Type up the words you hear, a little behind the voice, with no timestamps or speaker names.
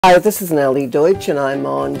Hi, this is Nellie Deutsch and I'm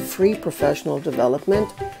on Free Professional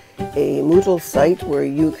Development, a Moodle site where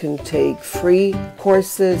you can take free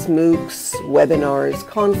courses, MOOCs, webinars,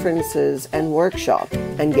 conferences, and workshops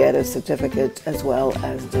and get a certificate as well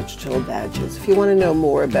as digital badges. If you want to know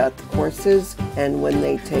more about the courses and when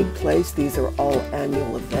they take place, these are all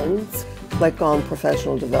annual events. Click on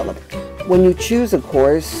Professional Development. When you choose a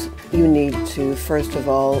course, you need to, first of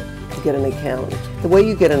all, get an account. The way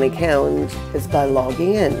you get an account is by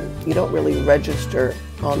logging in. You don't really register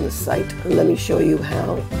on the site. And let me show you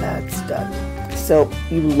how that's done. So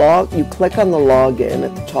you click on the login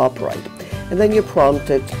at the top right, and then you're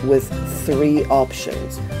prompted with three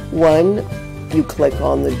options. One, you click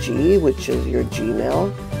on the G, which is your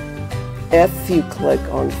Gmail. F, you click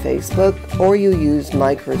on Facebook, or you use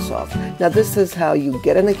Microsoft. Now this is how you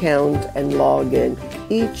get an account and log in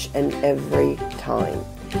each and every time.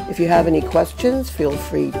 If you have any questions, feel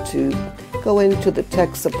free to go into the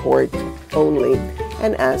tech support only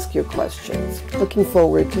and ask your questions. Looking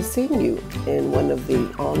forward to seeing you in one of the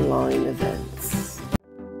online events.